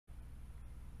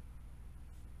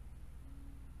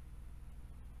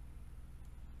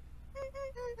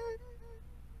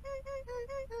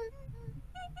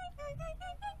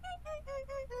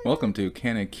Welcome to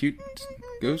Can a Cute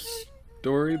Ghost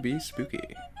Story Be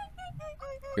Spooky?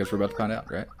 Guess we're about to find out,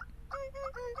 right?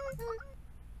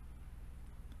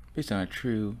 Based on a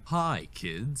true... Hi,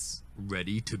 kids.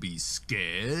 Ready to be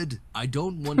scared? I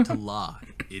don't want to lie.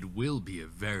 It will be a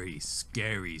very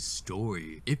scary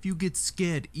story. If you get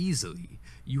scared easily,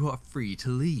 you are free to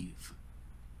leave.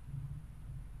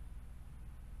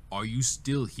 Are you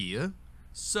still here?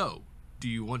 So, do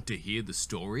you want to hear the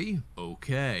story?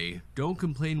 Okay. Don't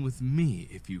complain with me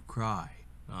if you cry.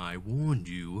 I warned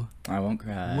you. I won't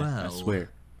cry, I swear.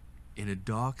 In a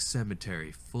dark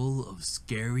cemetery full of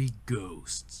scary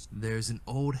ghosts, there's an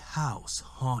old house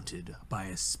haunted by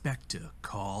a specter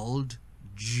called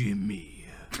Jimmy.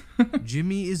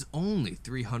 Jimmy is only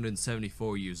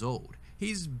 374 years old.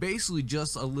 He's basically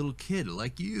just a little kid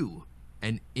like you.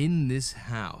 And in this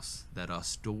house that our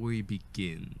story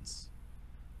begins.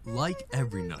 Like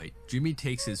every night, Jimmy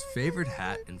takes his favorite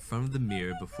hat in front of the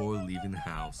mirror before leaving the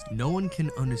house. No one can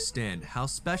understand how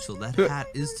special that hat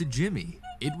is to Jimmy.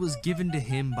 It was given to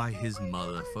him by his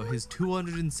mother for his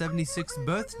 276th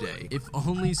birthday. If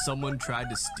only someone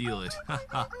tried to steal it, ha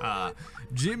ha ha,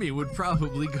 Jimmy would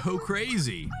probably go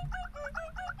crazy.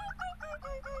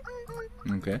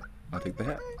 Okay, I'll take the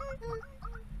hat.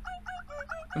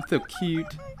 I'm so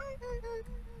cute.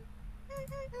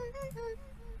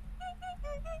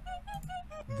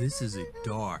 This is a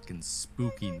dark and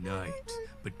spooky night,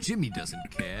 but Jimmy doesn't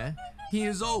care. He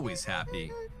is always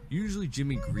happy. Usually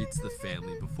Jimmy greets the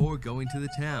family before going to the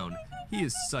town. He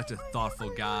is such a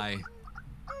thoughtful guy.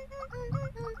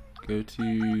 Go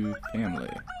to family.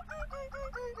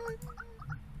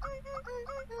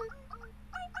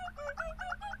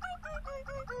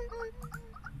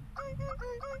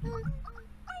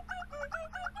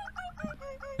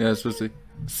 Yeah, it's supposed to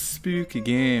spooky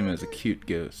game as a cute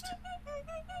ghost.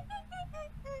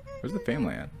 Where's the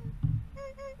family at?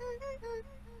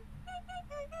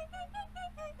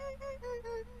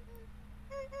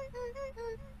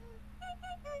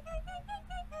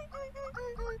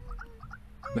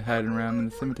 They're hiding around in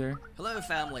the cemetery. Hello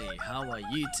family, how are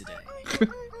you today?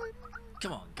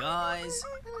 Come on guys,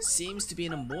 seems to be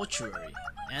in a mortuary.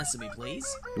 Answer me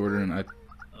please. Ordering a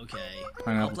Okay, I'll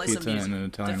pineapple play pizza some music. in an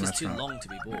Italian Death is too restaurant. long to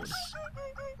be bored. Yes.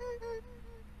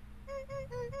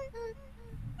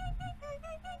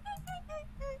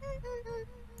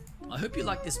 I hope you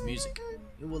like this music.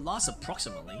 It will last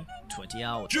approximately 20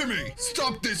 hours. Jimmy,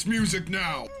 stop this music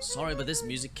now! Sorry, but this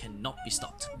music cannot be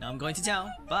stopped. Now I'm going to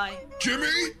town. Bye.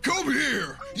 Jimmy, come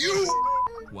here! You...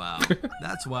 Wow,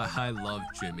 that's why I love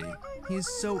Jimmy. He is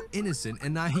so innocent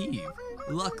and naive.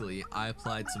 Luckily, I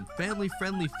applied some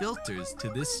family-friendly filters to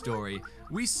this story.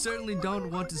 We certainly don't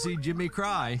want to see Jimmy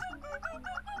cry.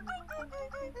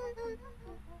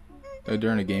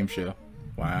 During a game show.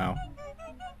 Wow.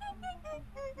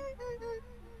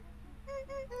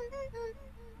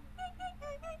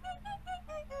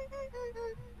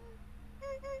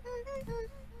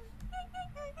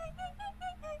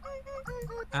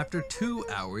 After 2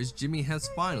 hours, Jimmy has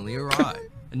finally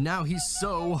arrived, and now he's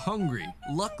so hungry.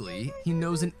 Luckily, he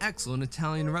knows an excellent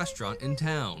Italian restaurant in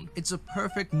town. It's a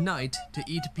perfect night to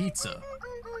eat pizza.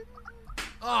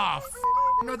 Oh,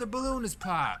 another balloon is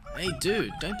popped. Hey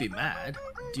dude, don't be mad.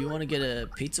 Do you want to get a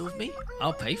pizza with me?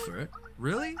 I'll pay for it.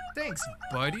 Really? Thanks,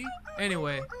 buddy.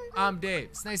 Anyway, I'm Dave.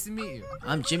 It's nice to meet you.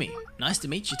 I'm Jimmy. Nice to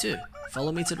meet you too.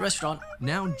 Follow me to the restaurant.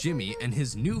 Now Jimmy and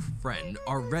his new friend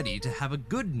are ready to have a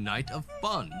good night of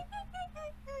fun.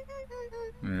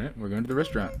 Alright, we're going to the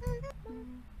restaurant.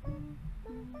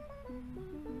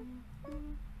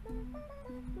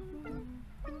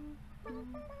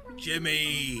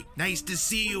 Jimmy, nice to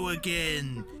see you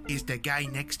again. Is the guy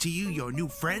next to you your new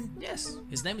friend? Yes,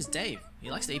 his name is Dave. He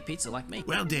likes to eat pizza like me.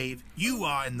 Well, Dave, you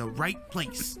are in the right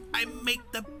place. I make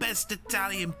the best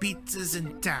Italian pizzas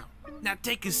in town. Now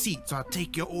take a seat so I'll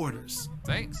take your orders.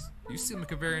 Thanks. You seem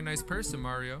like a very nice person,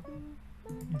 Mario.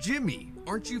 Jimmy,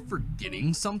 aren't you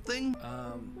forgetting something?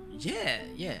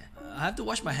 Yeah. I have to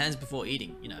wash my hands before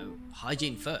eating. You know,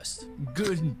 hygiene first.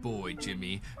 Good boy,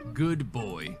 Jimmy. Good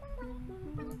boy.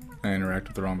 I interact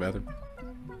with the wrong bathroom.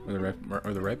 Or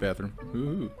the right bathroom.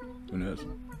 Ooh, who knows?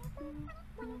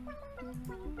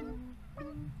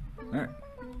 Alright.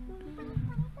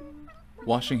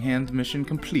 Washing hands mission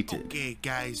completed. Okay,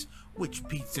 guys, which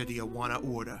pizza do you want to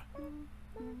order?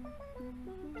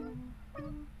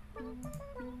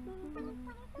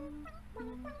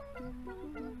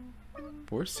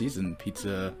 Four Season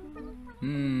pizza.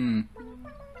 Let's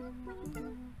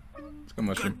go The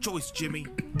mushroom. Good choice, Jimmy.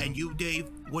 And you, Dave,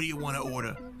 what do you want to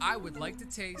order? I would like to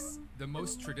taste the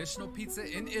most traditional pizza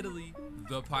in Italy,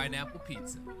 the pineapple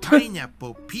pizza.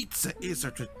 Pineapple pizza is a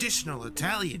traditional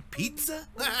Italian pizza?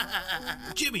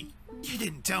 Jimmy, you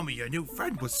didn't tell me your new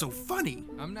friend was so funny.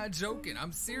 I'm not joking,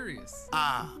 I'm serious.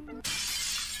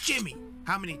 Jimmy,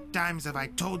 how many times have I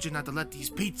told you not to let these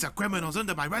pizza criminals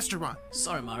into my restaurant?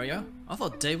 Sorry, Mario. I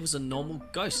thought Dave was a normal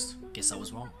ghost. Guess I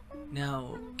was wrong.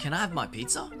 Now, can I have my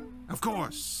pizza? Of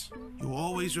course. You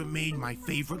always remain my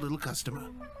favorite little customer.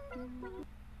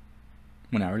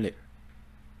 1 hour later.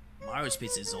 Mario's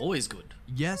pizza is always good.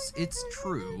 Yes, it's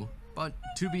true, but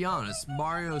to be honest,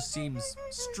 Mario seems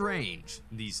strange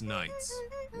these nights.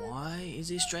 Why is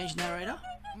he a strange narrator?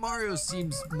 Mario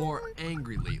seems more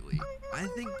angry lately. I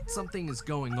think something is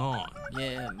going on.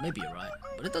 Yeah, maybe you're right.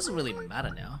 But it doesn't really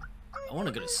matter now. I want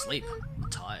to go to sleep. I'm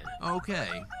tired.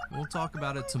 Okay, we'll talk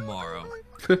about it tomorrow.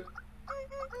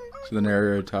 So the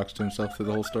narrator talks to himself through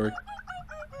the whole story.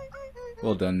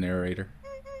 Well done, narrator.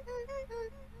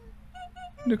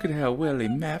 Look at how well he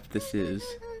mapped this is.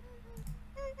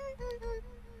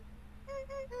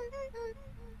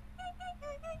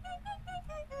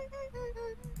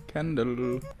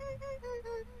 Candle.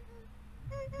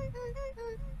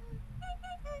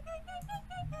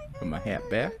 Put my hat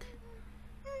back.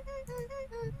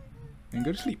 And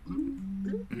go to sleep.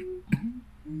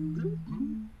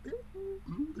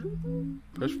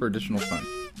 Press for additional fun.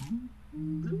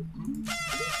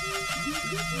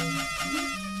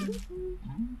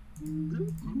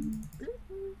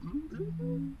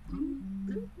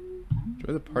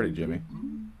 Enjoy the party, Jimmy.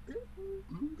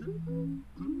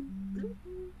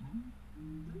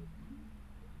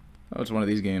 Oh, it's one of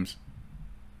these games.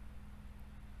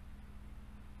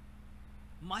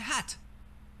 My hat!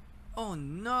 Oh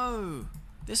no!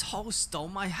 This hole stole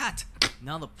my hat!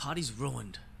 Now the party's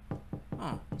ruined.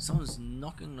 Oh, someone's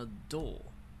knocking on the door.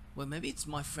 Well, maybe it's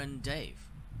my friend Dave.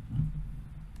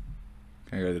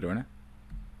 Can I go to the door now?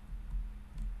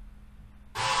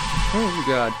 Oh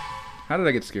god. How did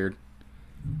I get scared?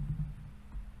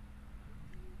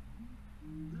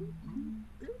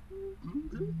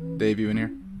 Dave, you in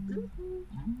here?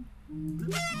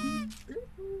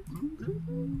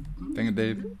 Dang it,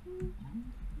 Dave.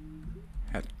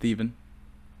 Hat thieving.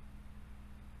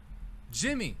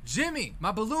 Jimmy,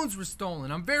 my balloons were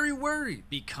stolen. I'm very worried.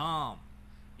 Be calm.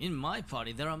 In my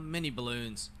party, there are many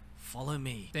balloons. Follow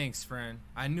me. Thanks, friend.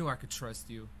 I knew I could trust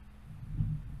you.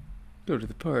 Go to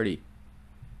the party.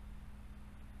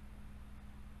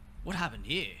 What happened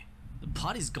here? The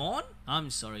party's gone? I'm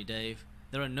sorry, Dave.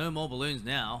 There are no more balloons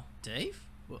now. Dave?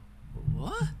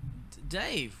 What?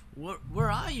 Dave,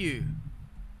 where are you?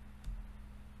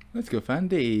 Let's go find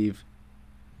Dave.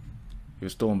 He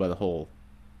was stolen by the hole.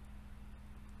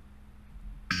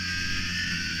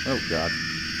 Oh god.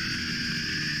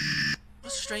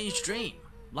 What a strange dream.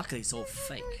 Luckily it's all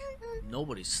fake.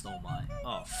 Nobody stole mine.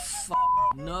 Oh,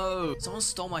 no. Someone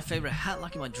stole my favorite hat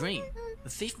like in my dream. The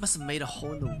thief must have made a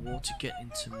hole in the wall to get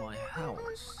into my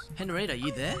house. Hey, narrator, are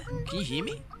you there? Can you hear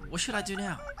me? What should I do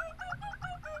now?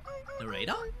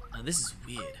 Narrator? Now this is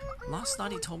weird. Last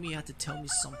night he told me he had to tell me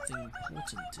something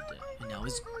important today. And now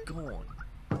he's gone.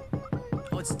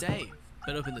 Oh, it's Dave.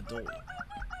 Better open the door.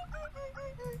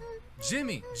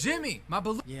 Jimmy, my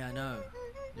balloon. Yeah, I know.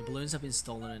 Your balloons have been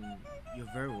stolen and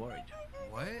you're very worried.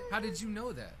 What? How did you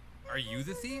know that? Are you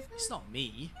the thief? It's not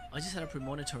me. I just had a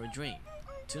premonitory dream.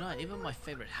 Tonight, even my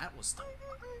favorite hat was stolen.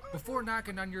 Before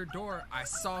knocking on your door, I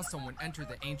saw someone enter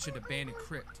the ancient abandoned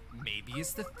crypt. Maybe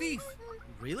it's the thief.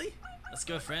 Really? Let's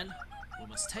go, friend. We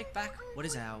must take back what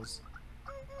is ours.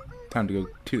 Time to go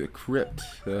to the crypt.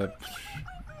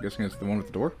 Guessing it's the one with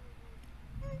the door?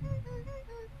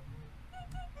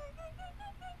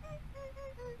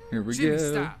 Here we Jimmy,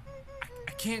 go. stop.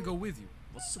 I can't go with you.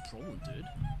 What's the problem, dude?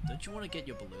 Don't you want to get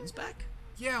your balloons back?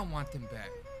 Yeah, I want them back.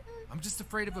 I'm just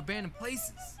afraid of abandoned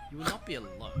places. You will not be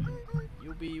alone.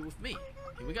 You'll be with me.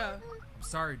 Here we go. I'm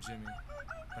sorry, Jimmy,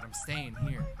 but I'm staying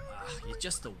here. You're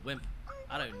just a wimp.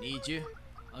 I don't need you.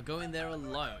 I'll go in there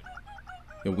alone.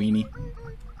 The weenie.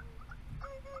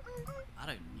 I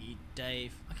don't need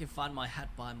Dave. I can find my hat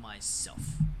by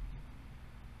myself.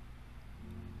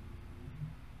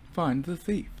 Find the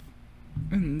thief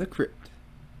in the crypt.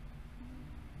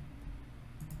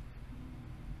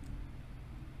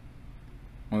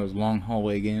 One of those long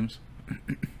hallway games.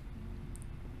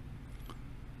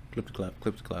 Clip to clap,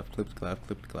 clip to clap, clip to clap,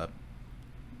 clip to clap.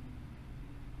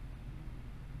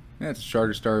 Yeah, it's a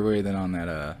shorter story than on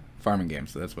that farming game,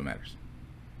 so that's what matters.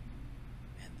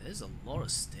 And there's a lot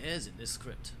of stairs in this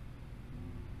crypt.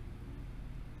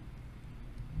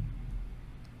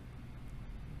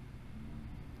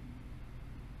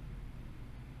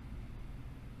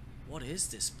 What is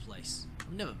this place?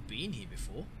 I've never been here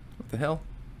before. What the hell?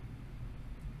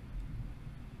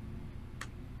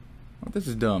 Oh, this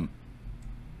is dumb.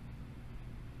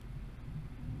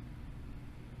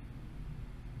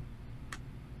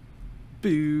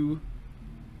 Boo.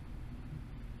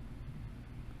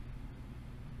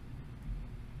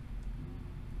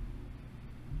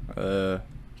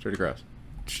 Straight across.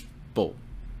 Bolt.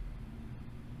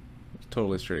 It's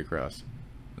totally straight across.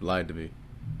 It lied to me.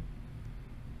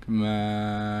 Come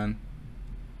on.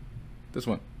 This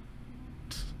one.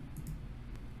 That's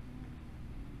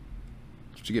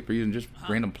what you get for using just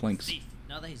random planks. Thief.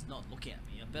 Now that he's not looking at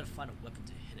me, I better find a weapon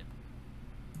to hit him.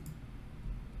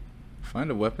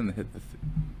 Find a weapon to hit the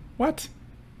what?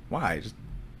 Why? Just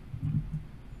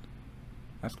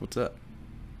ask what's up.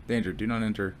 Danger, do not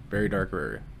enter very dark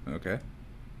area. Okay.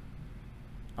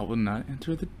 I will not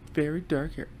enter the very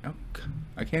dark area. Oh,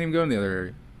 I can't even go in the other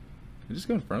area. I just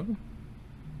go in front of him.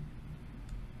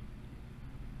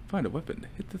 Find a weapon to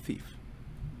hit the thief.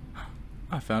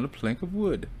 I found a plank of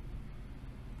wood.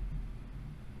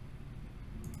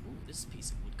 Ooh, this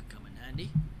piece of wood could come in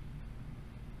handy.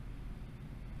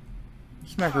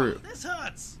 Smackaroo. This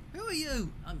hurts! Who are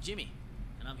you? I'm Jimmy,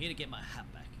 and I'm here to get my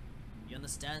hat back. You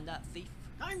understand that, thief?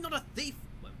 I'm not a thief.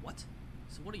 Wait, what?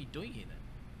 So what are you doing here then?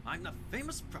 I'm the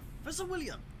famous Professor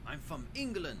William. I'm from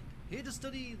England, here to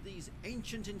study these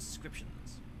ancient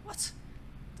inscriptions. What?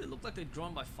 They look like they're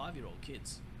drawn by 5-year-old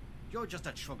kids. You're just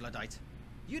a troglodyte.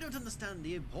 You don't understand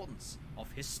the importance of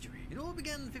history. It all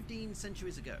began 15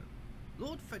 centuries ago.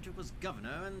 Lord Frederick was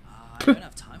governor and... I don't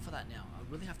have time for that now. I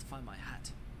really have to find my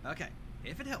hat. Okay,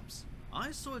 if it helps.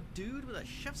 I saw a dude with a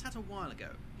chef's hat a while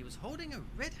ago. He was holding a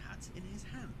red hat in his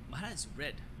hand. My hat is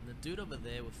red, and the dude over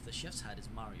there with the chef's hat is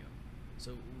Mario.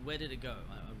 So where did it go?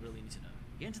 I really need to know.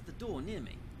 He entered the door near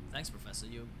me. Thanks, Professor.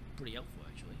 You're pretty helpful,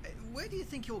 actually. Where do you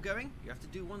think you're going? You have to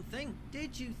do one thing.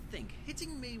 Did you think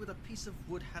hitting me with a piece of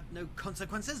wood had no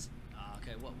consequences?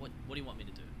 Okay, what do you want me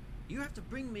to do? You have to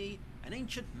bring me an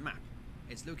ancient map.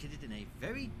 It's located in a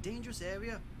very dangerous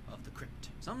area of the crypt.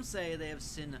 Some say they have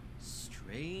seen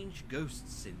strange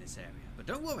ghosts in this area. But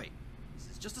don't worry, this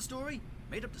is just a story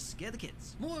made up to scare the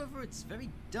kids. Moreover, it's very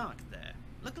dark there.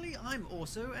 Luckily, I'm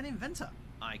also an inventor.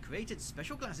 I created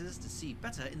special glasses to see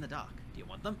better in the dark. Do you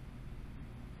want them?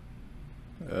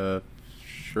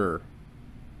 Sure.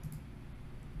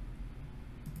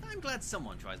 I'm glad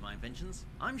someone tries my inventions.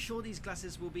 I'm sure these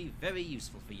glasses will be very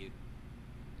useful for you.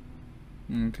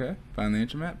 Okay, find the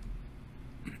ancient map.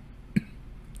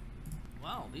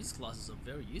 Wow, these glasses are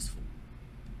very useful.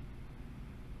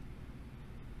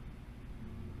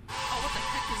 Oh, what the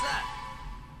heck is that?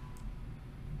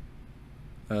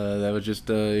 That was just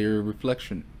your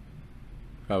reflection.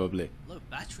 Probably. Low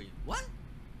battery. What?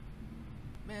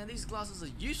 Man, these glasses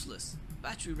are useless.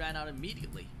 Battery ran out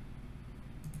immediately.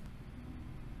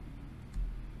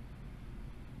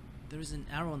 There is an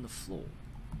arrow on the floor.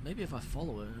 Maybe if I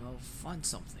follow it, I'll find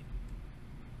something.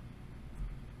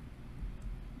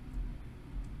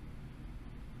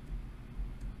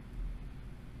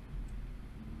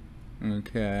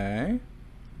 Okay.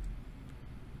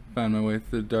 Find my way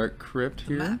through the dark crypt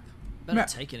The here. map. Better Map.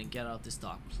 take it and get out of this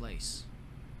dark place.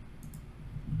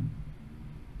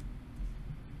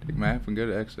 Take map and go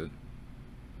to exit.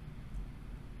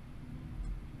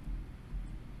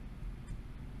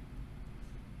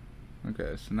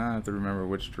 Okay, so now I have to remember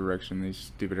which direction these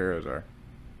stupid arrows are.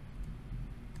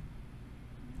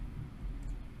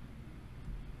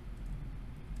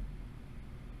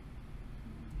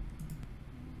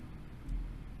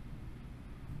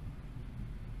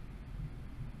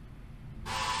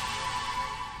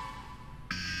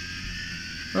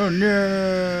 Oh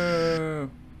no!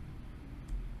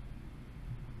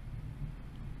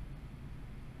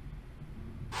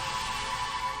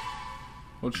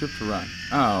 Hold shift to run.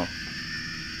 Oh.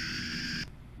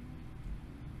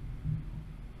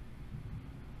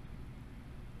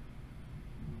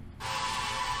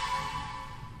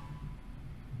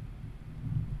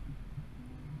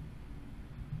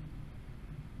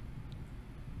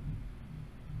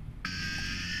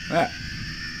 Ah.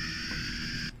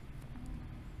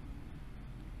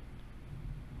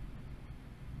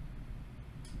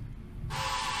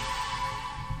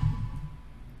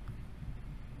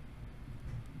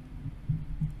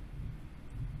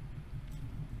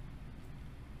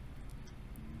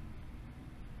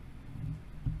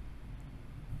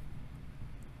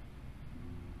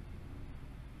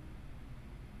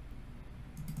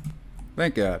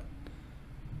 Thank God.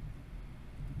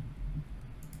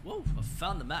 Whoa, I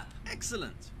found the map.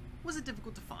 Excellent. Was it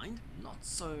difficult to find? Not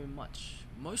so much.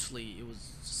 Mostly, it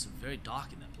was just very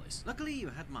dark in that place. Luckily, you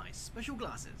had my special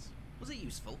glasses. Was it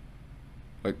useful?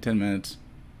 like 10 minutes.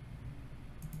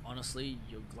 Honestly,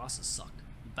 your glasses suck.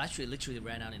 The battery literally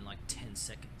ran out in like 10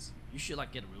 seconds. You should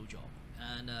like get a real job.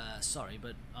 And sorry,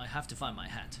 but I have to find my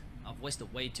hat. I've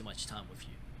wasted way too much time with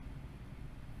you.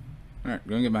 Alright,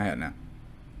 go and get my hat now.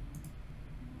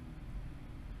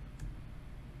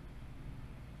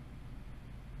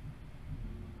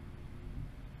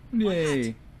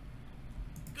 Yay!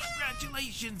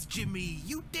 Congratulations, Jimmy!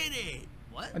 You did it!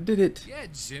 What? I did it! Yeah,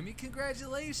 Jimmy,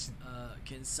 congratulations.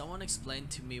 Can someone explain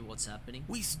to me what's happening?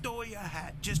 We stole your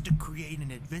hat just to create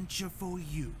an adventure for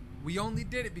you. We only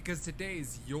did it because today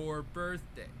is your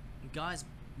birthday. Guys,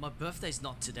 my birthday's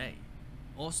not today.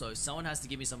 Also, someone has to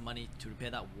give me some money to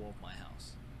repair that wall of my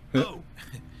house. Oh,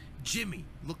 Jimmy,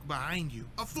 look behind you.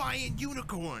 A flying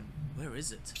unicorn! Where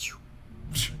is it?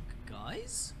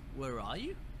 Guys? Where are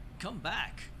you? Come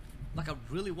back. Like, I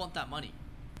really want that money.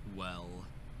 Well,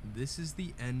 this is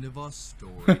the end of our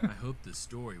story. I hope the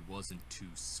story wasn't too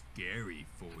scary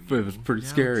for you. But it was pretty Now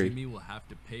scary. Jimmy will have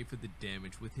to pay for the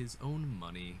damage with his own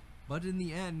money. But in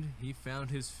the end, he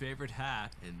found his favorite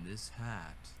hat, and this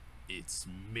hat, it's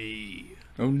me.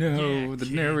 Oh no, Yeah, the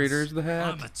kids, narrator's the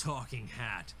hat. I'm a talking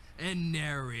hat and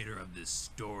narrator of this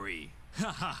story.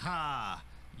 Ha ha ha!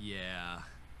 Yeah.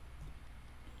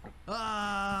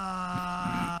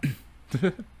 Ah!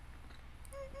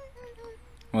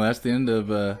 Well, that's the end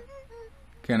of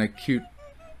kind of cute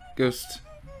ghost.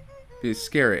 It's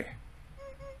scary.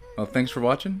 Well, thanks for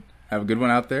watching. Have a good one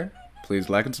out there. Please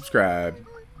like and subscribe.